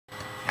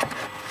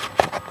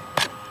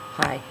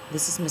Hi,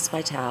 this is Miss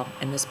Vitale,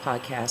 and this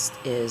podcast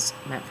is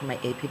meant for my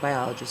AP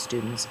Biology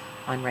students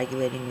on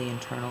regulating the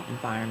internal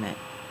environment.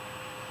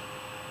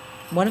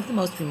 One of the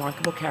most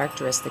remarkable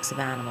characteristics of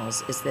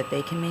animals is that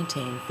they can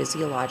maintain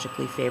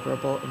physiologically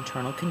favorable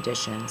internal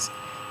conditions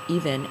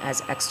even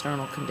as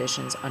external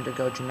conditions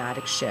undergo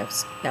dramatic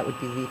shifts that would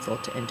be lethal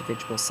to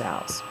individual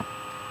cells.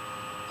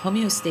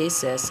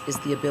 Homeostasis is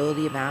the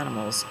ability of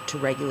animals to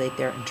regulate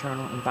their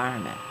internal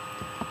environment.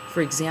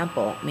 For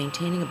example,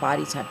 maintaining a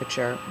body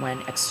temperature when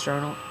the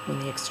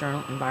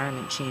external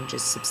environment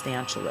changes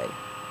substantially.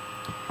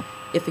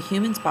 If a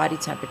human's body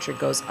temperature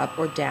goes up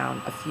or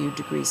down a few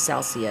degrees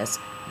Celsius,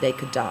 they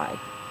could die.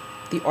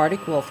 The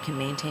Arctic wolf can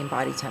maintain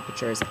body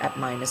temperatures at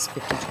minus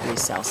 50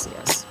 degrees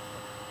Celsius.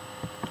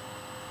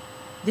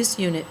 This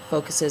unit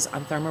focuses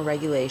on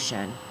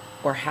thermoregulation,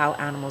 or how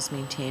animals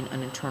maintain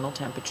an internal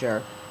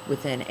temperature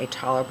within a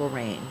tolerable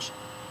range,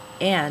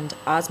 and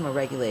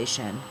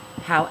osmoregulation,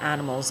 how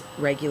animals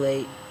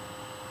regulate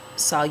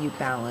solute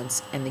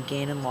balance and the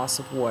gain and loss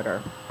of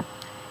water,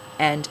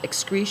 and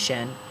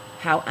excretion,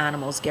 how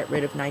animals get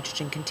rid of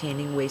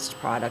nitrogen-containing waste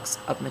products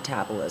of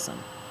metabolism.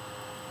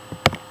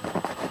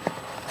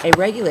 A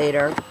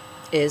regulator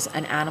is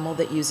an animal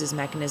that uses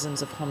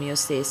mechanisms of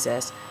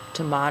homeostasis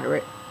to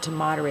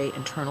moderate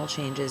internal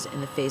changes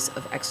in the face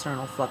of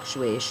external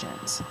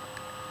fluctuations.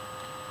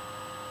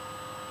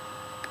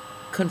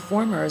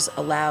 Conformers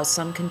allow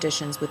some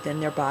conditions within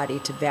their body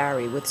to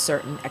vary with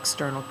certain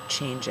external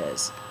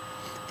changes.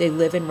 They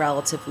live in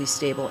relatively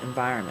stable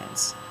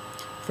environments.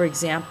 For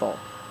example,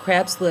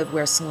 crabs live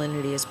where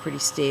salinity is pretty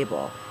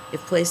stable.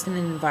 If placed in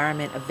an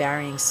environment of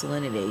varying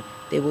salinity,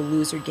 they will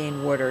lose or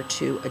gain water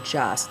to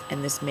adjust,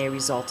 and this may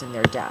result in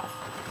their death.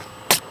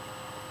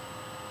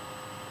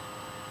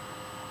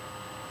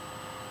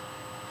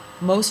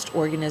 Most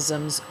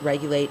organisms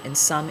regulate in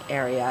some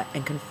area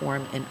and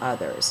conform in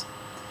others.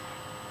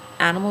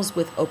 Animals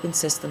with open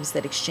systems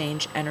that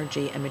exchange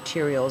energy and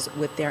materials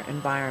with their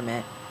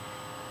environment,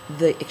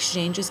 the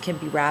exchanges can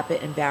be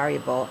rapid and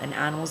variable, and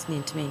animals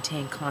need to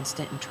maintain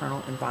constant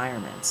internal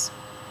environments.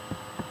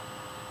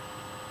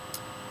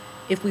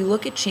 If we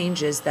look at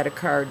changes that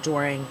occur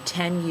during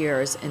 10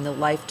 years in the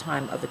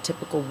lifetime of a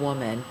typical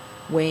woman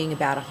weighing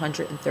about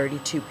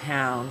 132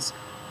 pounds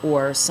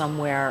or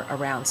somewhere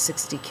around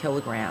 60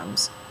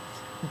 kilograms,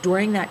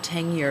 during that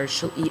 10 years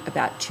she'll eat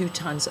about 2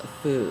 tons of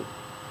food.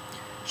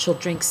 She'll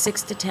drink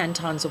 6 to 10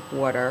 tons of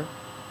water.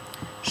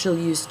 She'll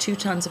use 2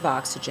 tons of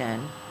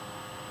oxygen.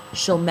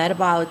 She'll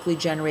metabolically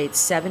generate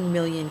 7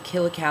 million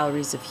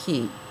kilocalories of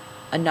heat,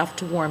 enough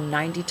to warm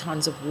 90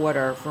 tons of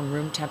water from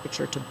room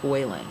temperature to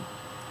boiling.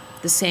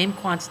 The same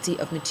quantity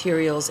of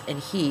materials and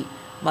heat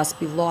must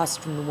be lost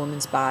from the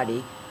woman's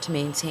body to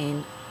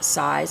maintain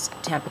size,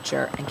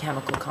 temperature, and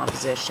chemical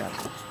composition.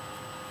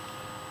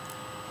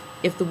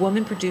 If the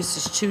woman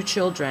produces 2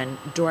 children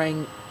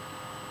during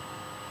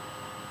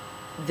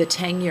the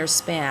 10-year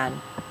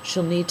span,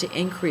 she'll need to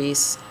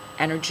increase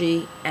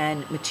energy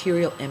and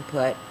material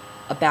input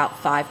about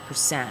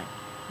 5%.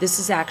 This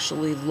is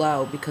actually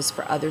low because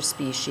for other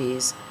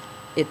species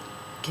it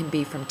can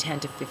be from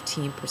 10 to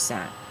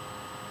 15%.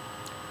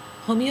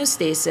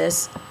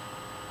 Homeostasis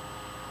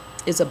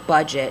is a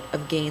budget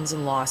of gains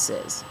and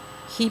losses.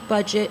 Heat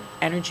budget,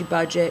 energy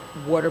budget,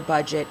 water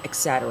budget,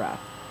 etc.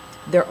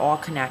 They're all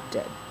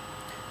connected.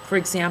 For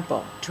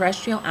example,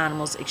 terrestrial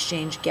animals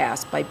exchange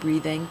gas by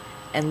breathing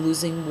and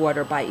losing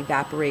water by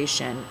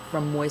evaporation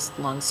from moist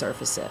lung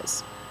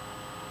surfaces.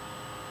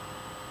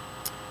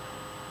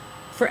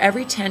 For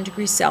every 10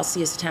 degrees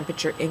Celsius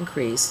temperature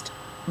increased,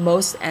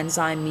 most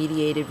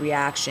enzyme-mediated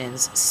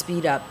reactions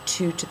speed up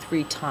 2 to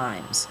 3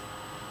 times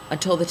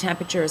until the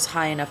temperature is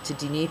high enough to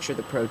denature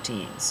the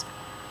proteins.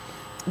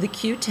 The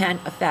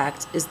Q10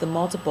 effect is the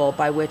multiple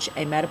by which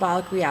a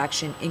metabolic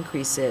reaction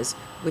increases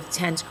with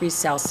 10 degrees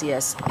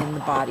Celsius in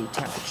the body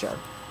temperature.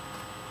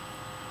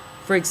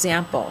 For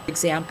example,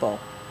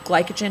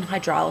 glycogen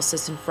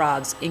hydrolysis in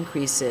frogs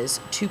increases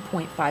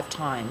 2.5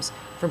 times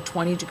from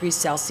 20 degrees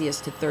Celsius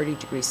to 30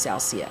 degrees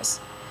Celsius.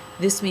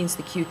 This means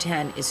the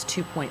Q10 is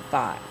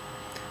 2.5.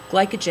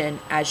 Glycogen,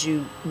 as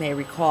you may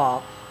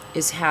recall,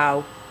 is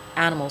how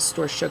animals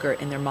store sugar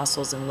in their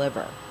muscles and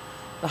liver.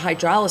 The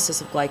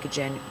hydrolysis of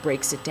glycogen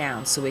breaks it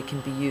down so it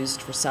can be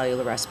used for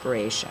cellular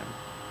respiration.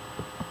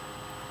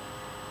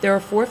 There are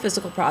 4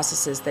 physical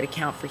processes that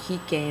account for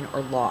heat gain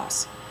or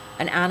loss.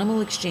 An animal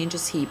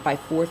exchanges heat by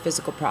 4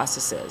 physical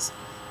processes.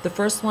 The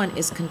first one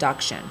is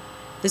conduction.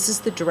 This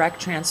is the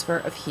direct transfer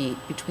of heat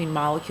between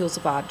molecules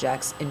of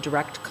objects in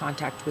direct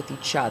contact with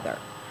each other.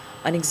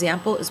 An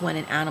example is when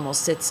an animal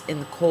sits in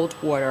the cold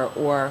water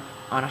or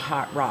on a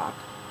hot rock.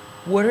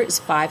 Water is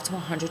 5 to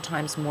 100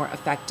 times more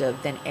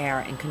effective than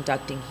air in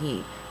conducting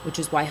heat, which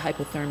is why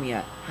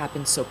hypothermia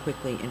happens so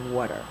quickly in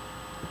water.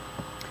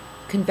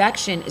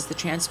 Convection is the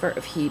transfer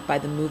of heat by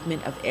the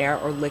movement of air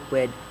or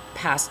liquid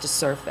past a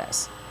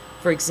surface.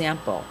 For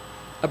example,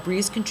 a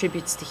breeze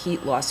contributes to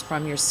heat loss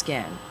from your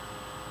skin,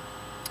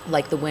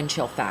 like the wind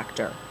chill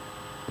factor.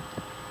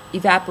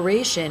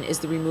 Evaporation is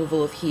the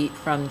removal of heat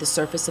from the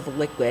surface of a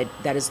liquid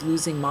that is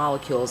losing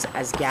molecules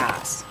as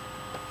gas.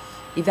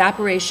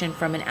 Evaporation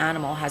from an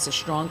animal has a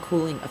strong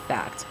cooling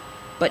effect,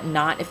 but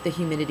not if the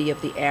humidity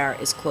of the air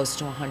is close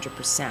to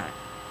 100%.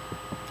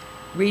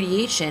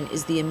 Radiation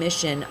is the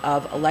emission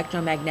of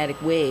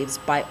electromagnetic waves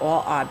by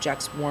all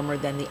objects warmer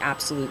than the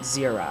absolute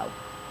zero.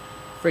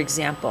 For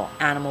example,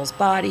 animals'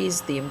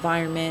 bodies, the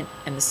environment,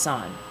 and the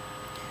sun.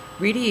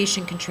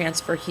 Radiation can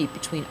transfer heat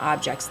between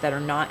objects that are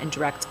not in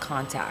direct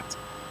contact.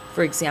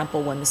 For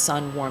example, when the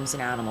sun warms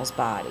an animal's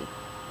body.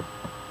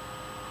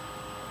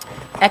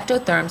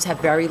 Ectotherms have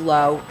very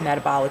low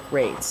metabolic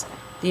rates.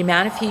 The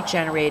amount of heat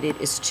generated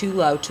is too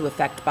low to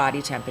affect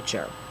body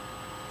temperature.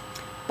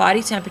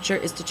 Body temperature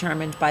is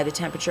determined by the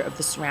temperature of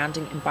the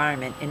surrounding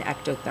environment in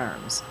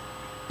ectotherms.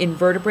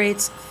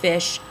 Invertebrates,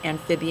 fish,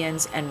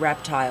 amphibians, and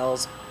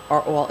reptiles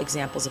are all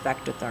examples of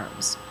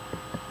ectotherms.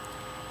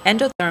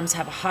 Endotherms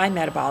have a high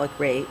metabolic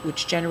rate,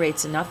 which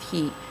generates enough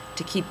heat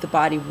to keep the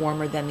body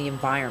warmer than the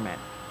environment.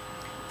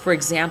 For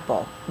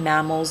example,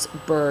 mammals,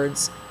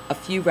 birds, a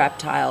few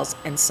reptiles,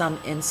 and some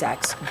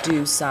insects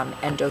do some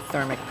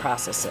endothermic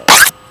processes.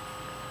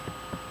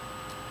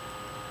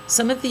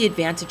 Some of the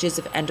advantages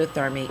of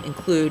endothermy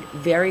include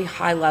very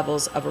high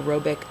levels of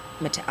aerobic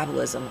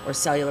metabolism or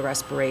cellular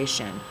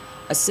respiration,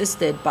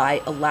 assisted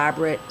by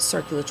elaborate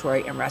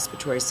circulatory and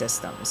respiratory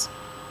systems.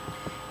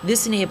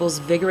 This enables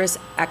vigorous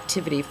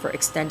activity for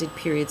extended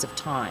periods of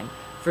time,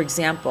 for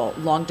example,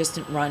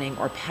 long-distance running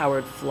or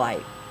powered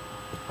flight.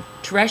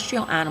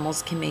 Terrestrial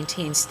animals can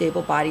maintain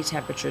stable body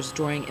temperatures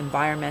during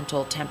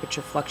environmental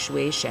temperature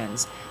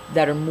fluctuations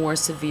that are more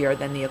severe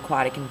than the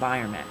aquatic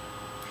environment.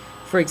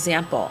 For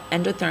example,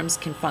 endotherms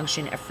can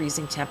function at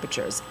freezing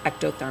temperatures,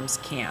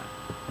 ectotherms can't.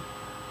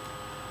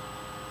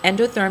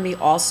 Endothermy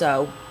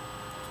also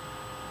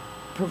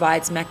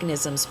provides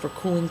mechanisms for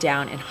cooling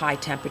down in high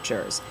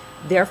temperatures.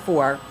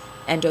 Therefore,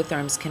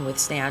 endotherms can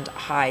withstand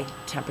high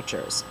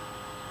temperatures.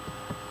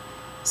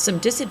 Some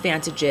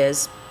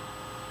disadvantages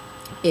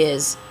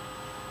is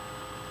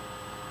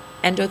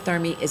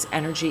endothermy is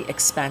energy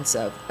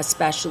expensive,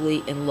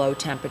 especially in low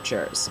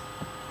temperatures.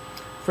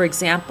 For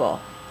example,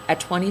 at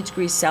 20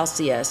 degrees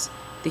Celsius,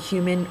 the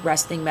human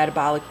resting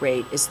metabolic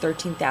rate is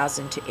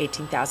 13,000 to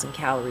 18,000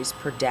 calories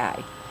per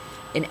day.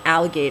 In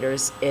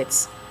alligators,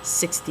 it's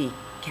 60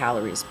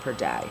 calories per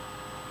day.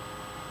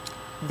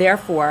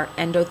 Therefore,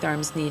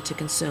 endotherms need to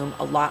consume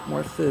a lot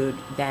more food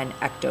than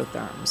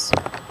ectotherms.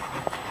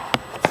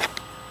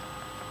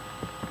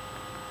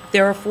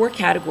 There are 4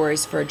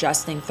 categories for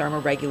adjusting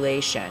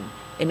thermoregulation.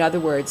 In other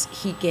words,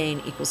 heat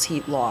gain equals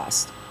heat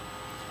lost.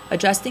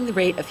 Adjusting the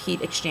rate of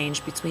heat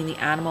exchange between the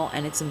animal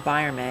and its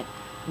environment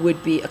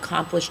would be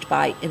accomplished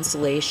by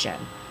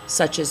insulation,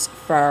 such as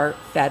fur,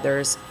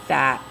 feathers,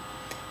 fat.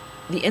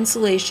 The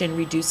insulation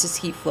reduces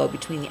heat flow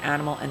between the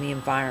animal and the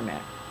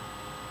environment.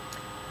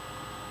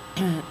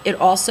 It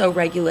also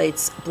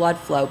regulates blood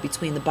flow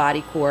between the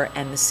body core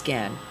and the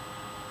skin.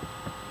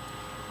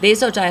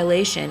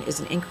 Vasodilation is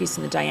an increase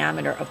in the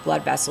diameter of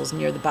blood vessels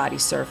near the body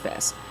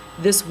surface.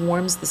 This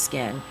warms the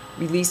skin,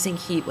 releasing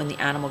heat when the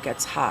animal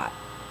gets hot.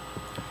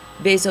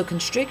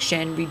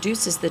 Vasoconstriction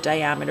reduces the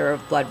diameter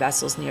of blood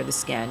vessels near the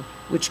skin,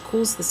 which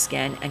cools the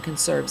skin and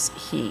conserves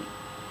heat.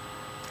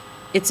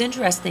 It's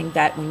interesting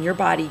that when your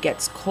body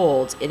gets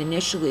cold, it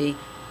initially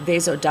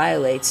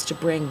vasodilates to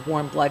bring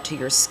warm blood to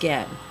your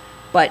skin.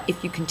 But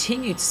if you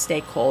continue to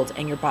stay cold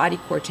and your body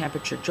core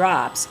temperature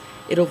drops,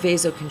 it'll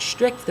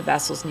vasoconstrict the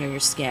vessels near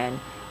your skin,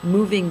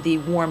 moving the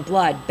warm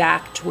blood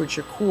back towards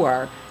your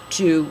core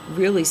to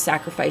really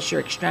sacrifice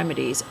your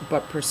extremities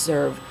but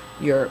preserve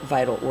your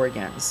vital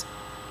organs.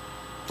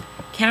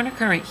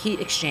 Countercurrent heat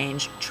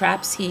exchange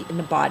traps heat in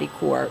the body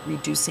core,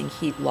 reducing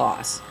heat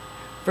loss.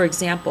 For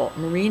example,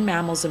 marine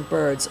mammals and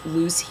birds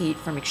lose heat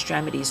from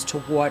extremities to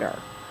water.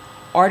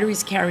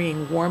 Arteries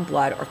carrying warm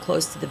blood are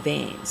close to the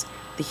veins.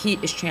 The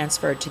heat is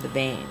transferred to the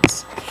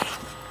veins.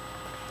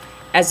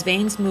 As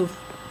veins move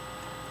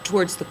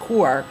towards the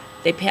core,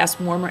 they pass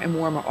warmer and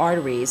warmer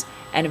arteries,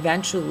 and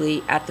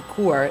eventually at the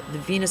core, the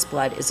venous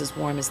blood is as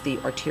warm as the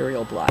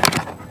arterial blood.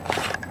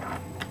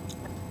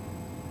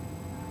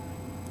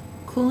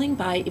 Cooling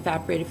by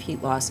evaporative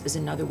heat loss is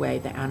another way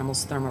that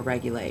animals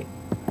thermoregulate.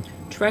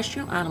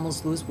 Terrestrial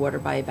animals lose water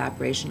by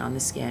evaporation on the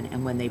skin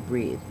and when they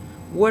breathe.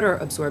 Water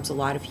absorbs a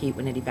lot of heat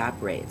when it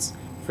evaporates.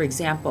 For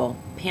example,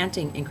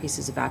 panting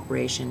increases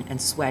evaporation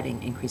and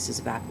sweating increases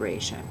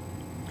evaporation.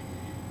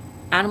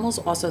 Animals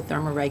also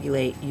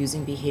thermoregulate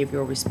using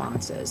behavioral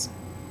responses.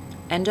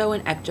 Endo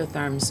and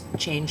ectotherms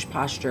change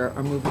posture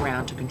or move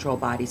around to control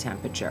body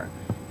temperature.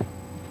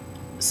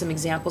 Some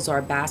examples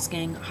are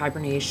basking,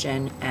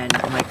 hibernation, and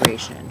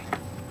migration.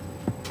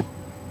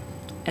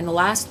 And the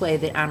last way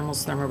that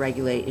animals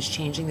thermoregulate is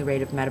changing the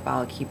rate of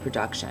metabolic heat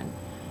production.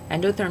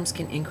 Endotherms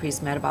can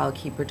increase metabolic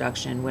heat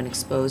production when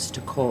exposed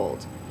to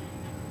cold.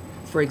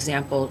 For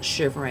example,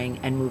 shivering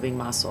and moving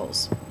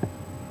muscles.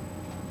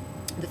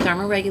 The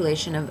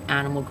thermoregulation of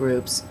animal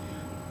groups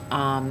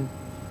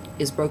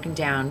is broken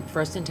down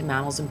first into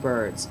mammals and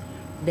birds.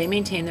 They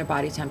maintain their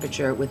body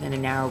temperature within a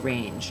narrow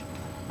range.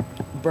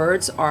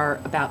 Birds are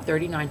about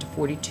 39 to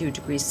 42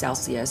 degrees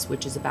Celsius,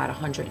 which is about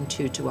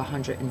 102 to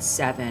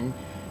 107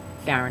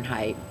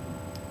 Fahrenheit.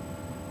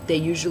 They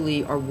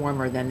usually are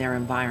warmer than their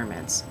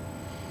environments.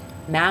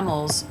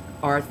 Mammals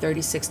are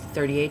 36 to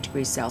 38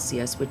 degrees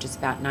Celsius, which is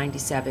about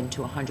 97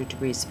 to 100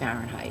 degrees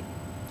Fahrenheit.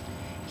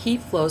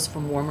 Heat flows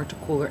from warmer to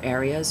cooler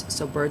areas,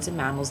 so birds and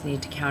mammals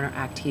need to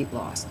counteract heat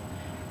loss.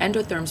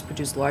 Endotherms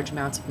produce large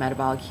amounts of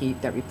metabolic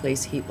heat that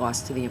replace heat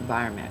loss to the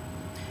environment.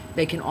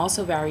 They can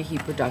also vary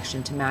heat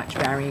production to match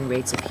varying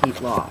rates of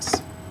heat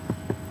loss.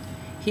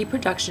 Heat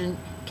production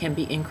can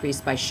be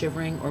increased by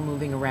shivering or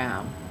moving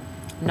around.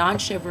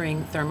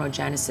 Non-shivering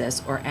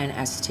thermogenesis, or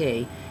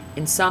NST,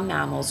 in some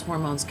mammals,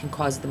 hormones can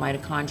cause the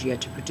mitochondria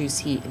to produce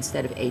heat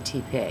instead of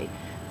ATP.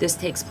 This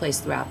takes place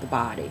throughout the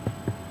body.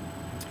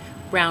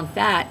 Brown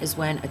fat is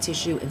when a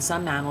tissue in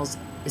some mammals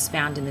is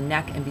found in the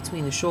neck and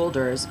between the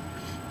shoulders.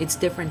 It's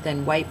different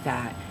than white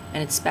fat,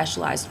 and it's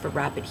specialized for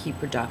rapid heat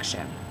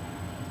production.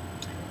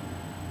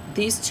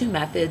 These two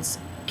methods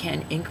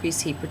can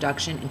increase heat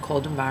production in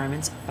cold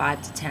environments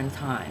 5 to 10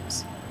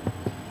 times.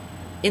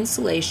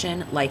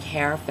 Insulation, like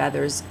hair,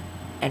 feathers,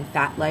 and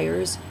fat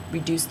layers,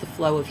 reduce the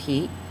flow of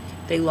heat.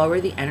 They lower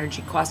the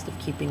energy cost of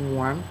keeping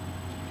warm.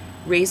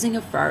 Raising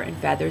of fur and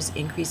feathers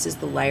increases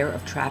the layer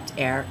of trapped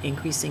air,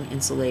 increasing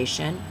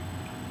insulation.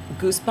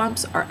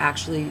 Goosebumps are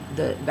actually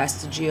the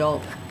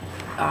vestigial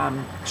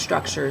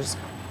structures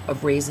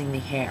of raising the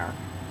hair.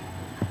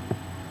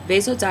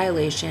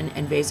 Vasodilation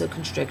and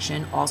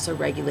vasoconstriction also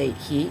regulate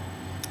heat.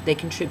 They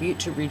contribute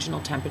to regional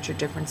temperature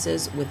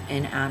differences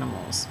within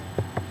animals.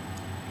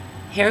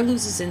 Hair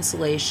loses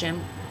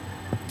insulation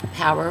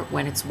power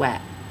when it's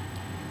wet.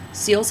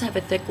 Seals have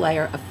a thick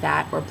layer of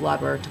fat or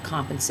blubber to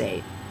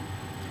compensate.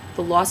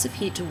 The loss of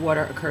heat to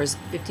water occurs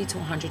 50 to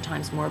 100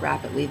 times more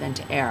rapidly than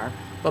to air,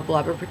 but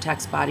blubber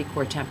protects body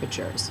core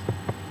temperatures.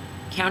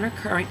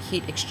 Countercurrent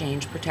heat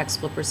exchange protects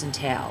flippers and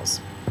tails.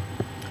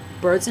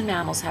 Birds and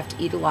mammals have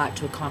to eat a lot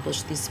to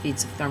accomplish these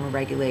feats of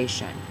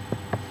thermoregulation.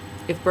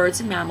 If birds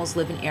and mammals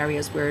live in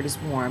areas where it is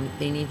warm,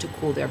 they need to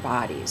cool their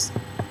bodies.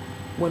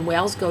 When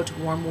whales go to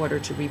warm water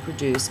to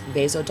reproduce,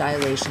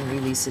 vasodilation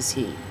releases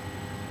heat.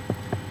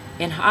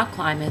 In hot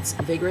climates,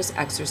 vigorous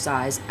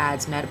exercise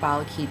adds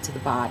metabolic heat to the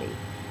body.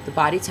 The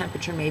body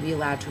temperature may be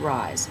allowed to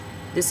rise.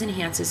 This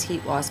enhances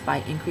heat loss by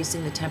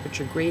increasing the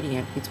temperature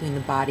gradient between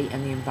the body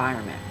and the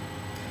environment.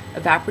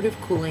 Evaporative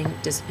cooling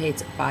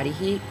dissipates body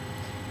heat.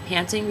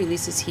 Panting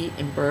releases heat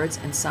in birds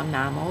and some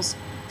mammals.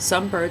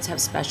 Some birds have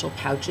special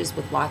pouches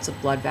with lots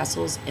of blood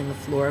vessels in the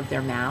floor of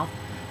their mouth.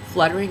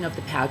 Fluttering of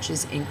the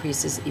pouches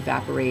increases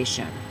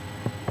evaporation.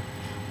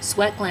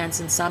 Sweat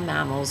glands in some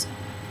mammals,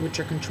 which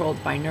are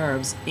controlled by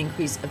nerves,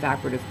 increase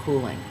evaporative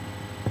cooling.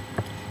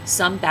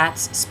 Some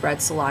bats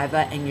spread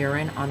saliva and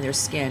urine on their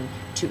skin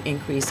to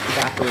increase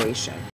evaporation.